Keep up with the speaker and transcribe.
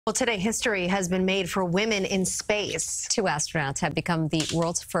Well, today history has been made for women in space. Two astronauts have become the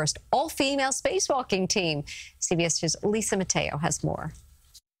world's first all-female spacewalking team. CBS News Lisa Mateo has more.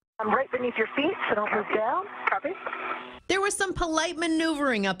 I'm right beneath your feet, so don't move down. Copy. There was some polite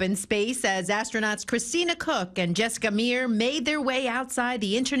maneuvering up in space as astronauts Christina, Koch and Meir made their way outside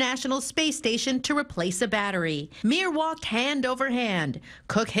the International Space Station to replace a battery. Meir walked hand over hand.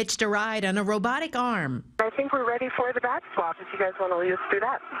 Koch hitched a ride on a robotic arm. I think we're ready for the back swap if you guys want to lead us through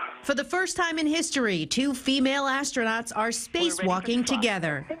that. For the first time in history, two female astronauts are spacewalking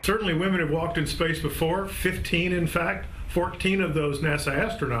together. Certainly women have walked in space before, 15 in fact, 14 of those NASA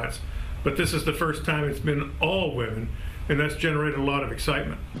astronauts. But this is the first time it's been all women, and that's generated a lot of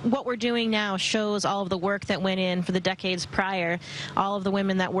excitement. What we're doing now shows all of the work that went in for the decades prior, all of the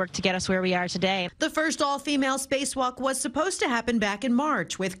women that worked to get us where we are today. The first all-female spacewalk was supposed to happen back in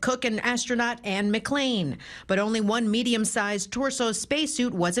March with Koch and astronaut Anne McClain. But only one medium-sized torso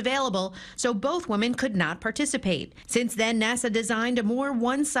spacesuit was available, so both women could not participate. Since then, NASA designed a more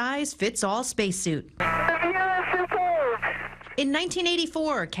one-size-fits-all spacesuit. In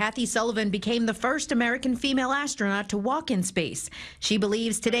 1984, Kathy Sullivan became the first American female astronaut to walk in space. She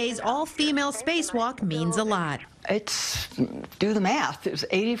believes today's all-female spacewalk means a lot. Do the math. It was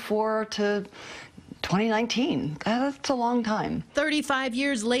 84 to 2019. That's a long time. 35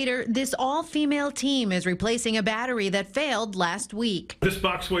 years later, this all-female team is replacing a battery that failed last week. This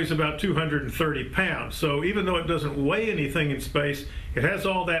box weighs about 230 pounds, so even though it doesn't weigh anything in space, it has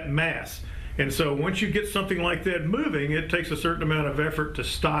all that mass. And so once you get something like that moving, it takes a certain amount of effort to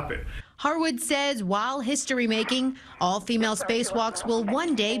stop it. Harwood says while history-making, all-female spacewalks will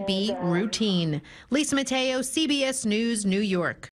one day be routine. Lisa Mateo, CBS News, New York.